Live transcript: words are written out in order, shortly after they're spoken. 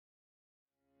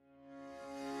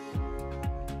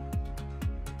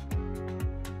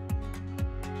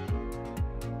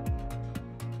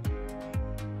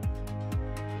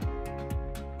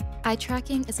Eye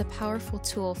tracking is a powerful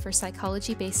tool for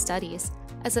psychology-based studies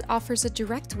as it offers a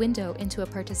direct window into a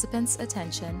participant's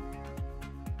attention.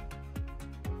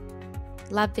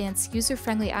 Labvanced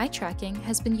user-friendly eye tracking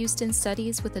has been used in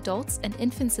studies with adults and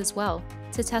infants as well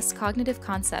to test cognitive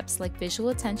concepts like visual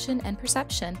attention and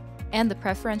perception and the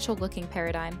preferential looking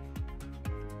paradigm.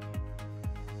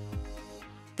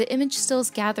 The image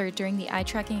stills gathered during the eye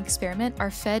tracking experiment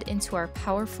are fed into our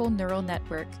powerful neural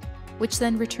network, which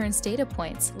then returns data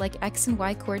points like X and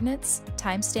Y coordinates,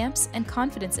 timestamps, and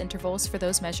confidence intervals for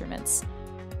those measurements.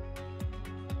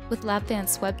 With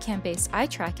Labvanced webcam-based eye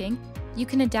tracking, you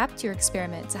can adapt your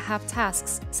experiment to have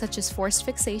tasks such as forced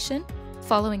fixation,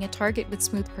 following a target with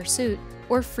smooth pursuit,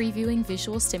 or free viewing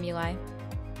visual stimuli.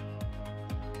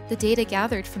 The data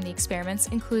gathered from the experiments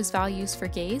includes values for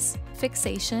gaze,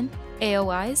 fixation,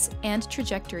 AOIs, and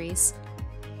trajectories.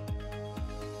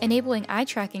 Enabling eye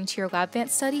tracking to your Labvanced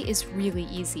study is really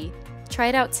easy. Try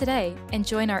it out today and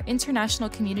join our international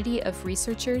community of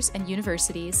researchers and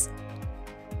universities.